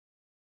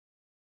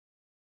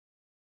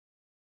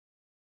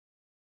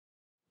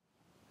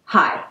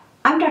Hi,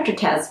 I'm Dr.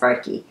 Taz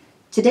Varkey.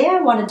 Today I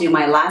want to do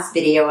my last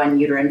video on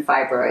uterine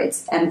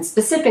fibroids, and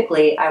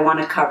specifically I want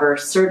to cover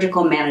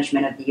surgical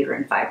management of the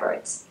uterine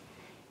fibroids.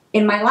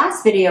 In my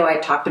last video I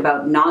talked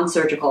about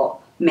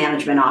non-surgical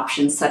management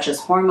options such as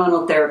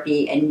hormonal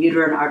therapy and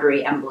uterine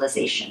artery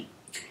embolization.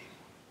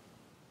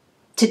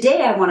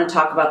 Today I want to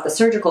talk about the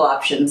surgical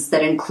options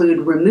that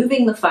include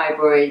removing the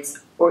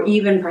fibroids or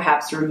even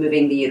perhaps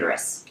removing the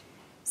uterus.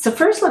 So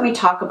first let me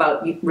talk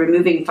about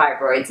removing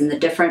fibroids and the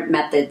different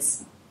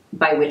methods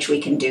by which we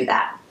can do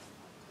that.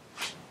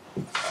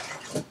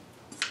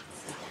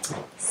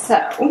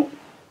 So,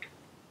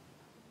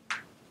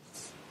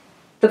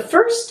 the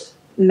first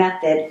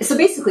method, so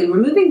basically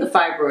removing the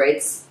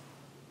fibroids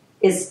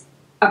is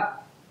a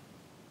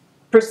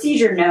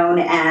procedure known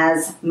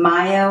as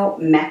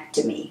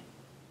myomectomy.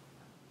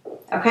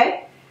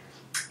 Okay?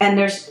 And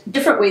there's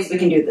different ways we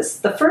can do this.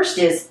 The first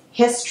is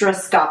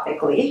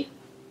hysteroscopically.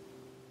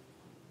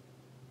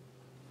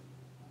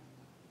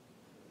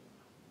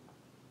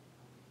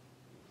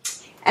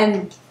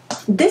 And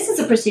this is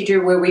a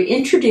procedure where we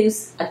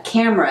introduce a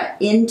camera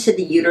into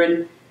the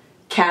uterine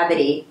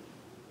cavity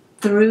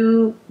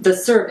through the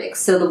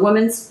cervix. So the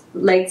woman's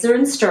legs are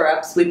in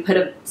stirrups, we put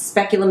a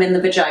speculum in the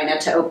vagina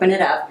to open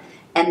it up,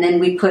 and then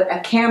we put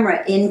a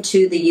camera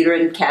into the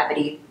uterine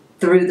cavity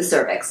through the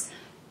cervix.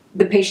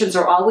 The patients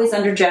are always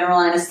under general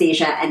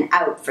anesthesia and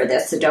out for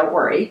this, so don't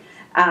worry.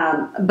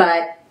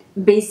 But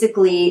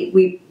basically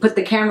we put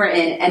the camera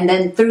in, and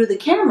then through the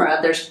camera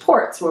there's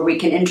ports where we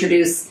can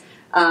introduce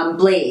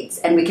blades,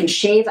 and we can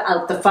shave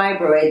out the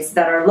fibroids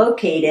that are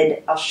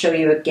located. I'll show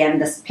you again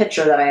this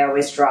picture that I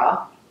always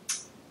draw.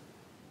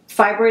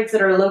 Fibroids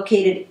that are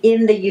located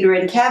in the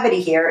uterine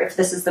cavity here, if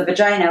this is the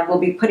vagina, we'll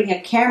be putting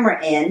a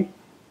camera in,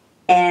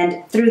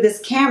 and through this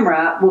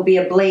camera will be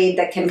a blade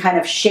that can kind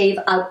of shave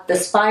out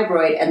this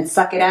fibroid and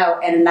suck it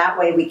out, and in that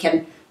way we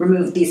can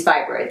remove these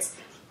fibroids.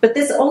 But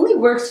this only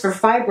works for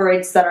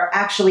fibroids that are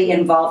actually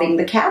involving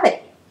the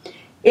cavity.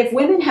 If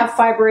women have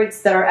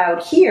fibroids that are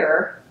out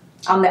here,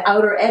 on the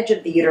outer edge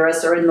of the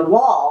uterus or in the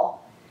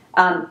wall,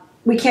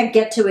 we can't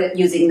get to it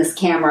using this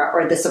camera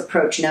or this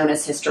approach known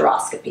as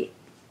hysteroscopy.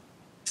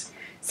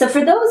 So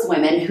for those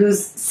women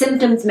whose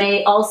symptoms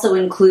may also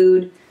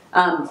include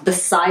the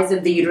size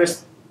of the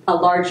uterus, a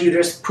large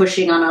uterus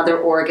pushing on other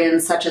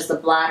organs such as the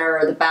bladder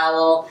or the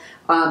bowel,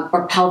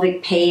 or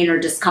pelvic pain or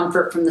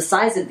discomfort from the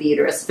size of the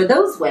uterus, for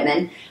those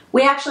women,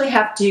 we actually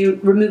have to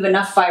remove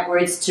enough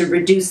fibroids to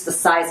reduce the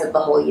size of the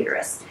whole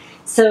uterus.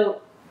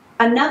 So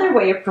another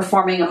way of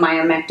performing a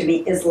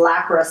myomectomy is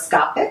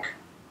laparoscopic.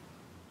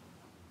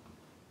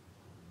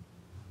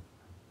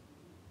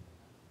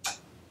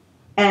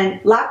 And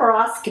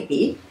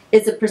laparoscopy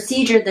is a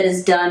procedure that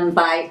is done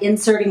by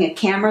inserting a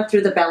camera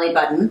through the belly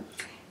button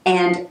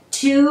and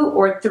 2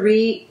 or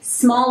 3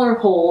 smaller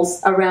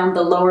holes around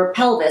the lower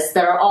pelvis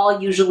that are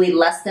all usually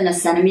less than 1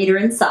 centimeter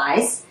in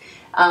size.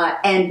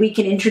 And we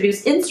can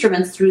introduce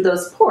instruments through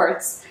those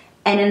ports,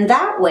 and in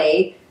that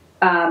way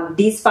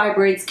these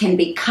fibroids can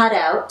be cut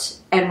out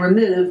and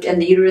removed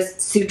and the uterus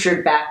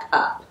sutured back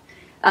up.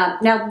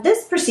 Now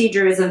this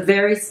procedure is a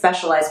very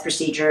specialized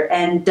procedure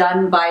and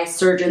done by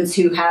surgeons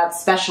who have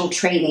special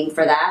training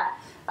for that.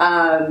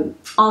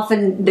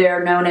 Often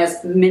they're known as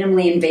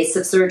minimally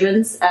invasive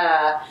surgeons.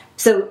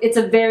 So it's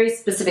a very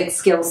specific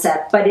skill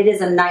set, but it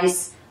is a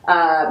nice,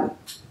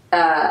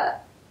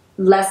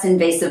 less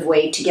invasive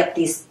way to get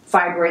these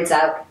fibroids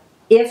out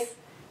if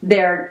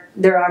there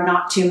are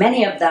not too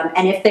many of them,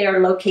 and if they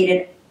are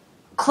located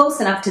close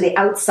enough to the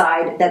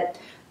outside that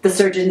the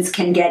surgeons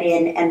can get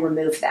in and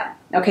remove them.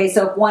 Okay,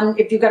 so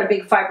if you've got a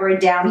big fibroid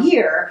down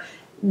here,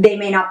 they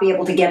may not be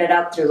able to get it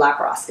out through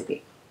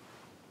laparoscopy.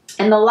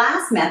 And the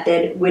last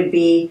method would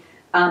be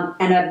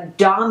an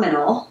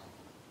abdominal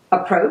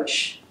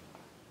approach.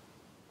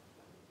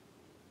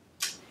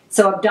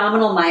 So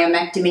abdominal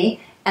myomectomy.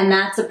 And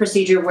that's a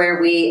procedure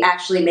where we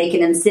actually make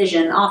an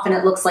incision. Often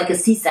it looks like a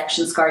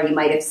C-section scar you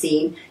might have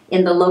seen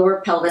in the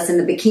lower pelvis in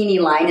the bikini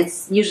line.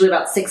 It's usually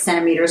about 6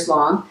 centimeters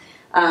long,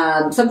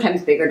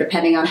 sometimes bigger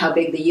depending on how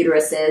big the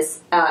uterus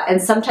is.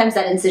 And sometimes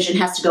that incision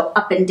has to go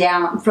up and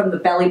down from the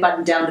belly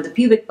button down to the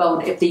pubic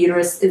bone if the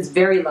uterus is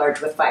very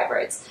large with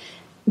fibroids.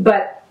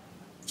 But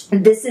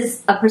this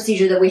is a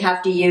procedure that we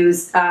have to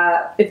use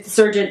if the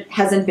surgeon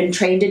hasn't been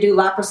trained to do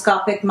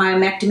laparoscopic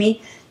myomectomy,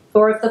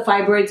 or if the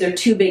fibroids are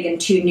too big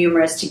and too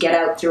numerous to get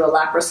out through a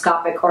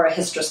laparoscopic or a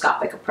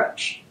hysteroscopic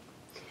approach.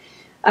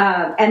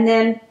 And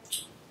then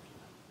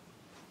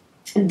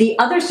the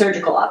other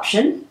surgical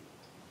option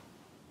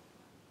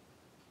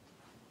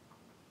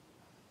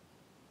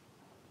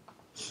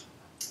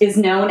is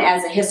known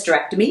as a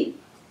hysterectomy.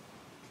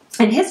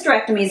 And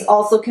hysterectomies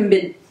also can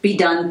be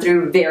done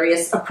through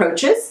various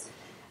approaches.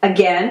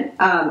 Again,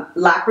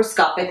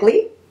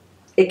 laparoscopically,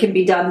 it can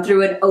be done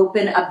through an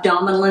open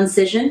abdominal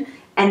incision,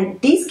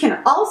 and these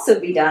can also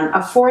be done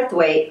a 4th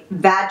way,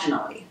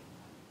 vaginally.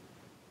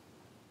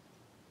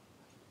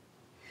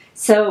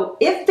 So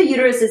if the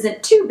uterus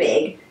isn't too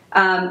big,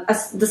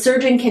 the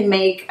surgeon can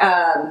make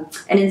an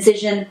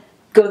incision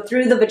go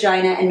through the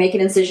vagina and make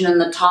an incision in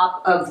the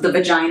top of the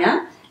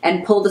vagina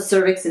and pull the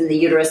cervix and the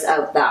uterus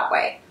out that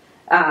way.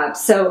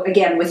 So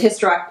again, with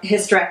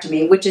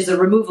hysterectomy, which is a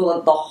removal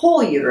of the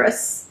whole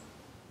uterus,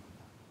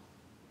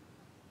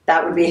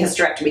 that would be a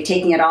hysterectomy,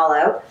 taking it all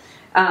out.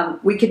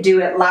 We could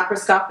do it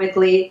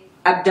laparoscopically,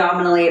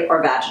 abdominally,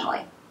 or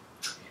vaginally.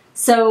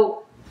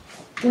 So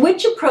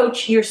which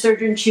approach your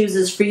surgeon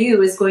chooses for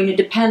you is going to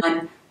depend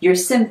on your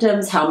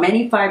symptoms, how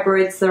many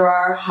fibroids there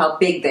are, how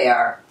big they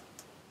are.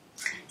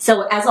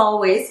 So as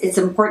always, it's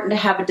important to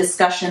have a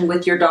discussion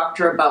with your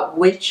doctor about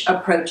which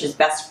approach is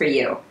best for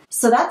you.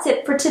 So that's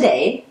it for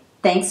today.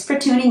 Thanks for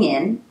tuning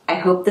in. I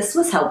hope this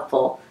was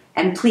helpful.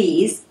 And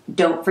please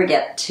don't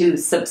forget to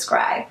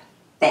subscribe.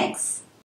 Thanks.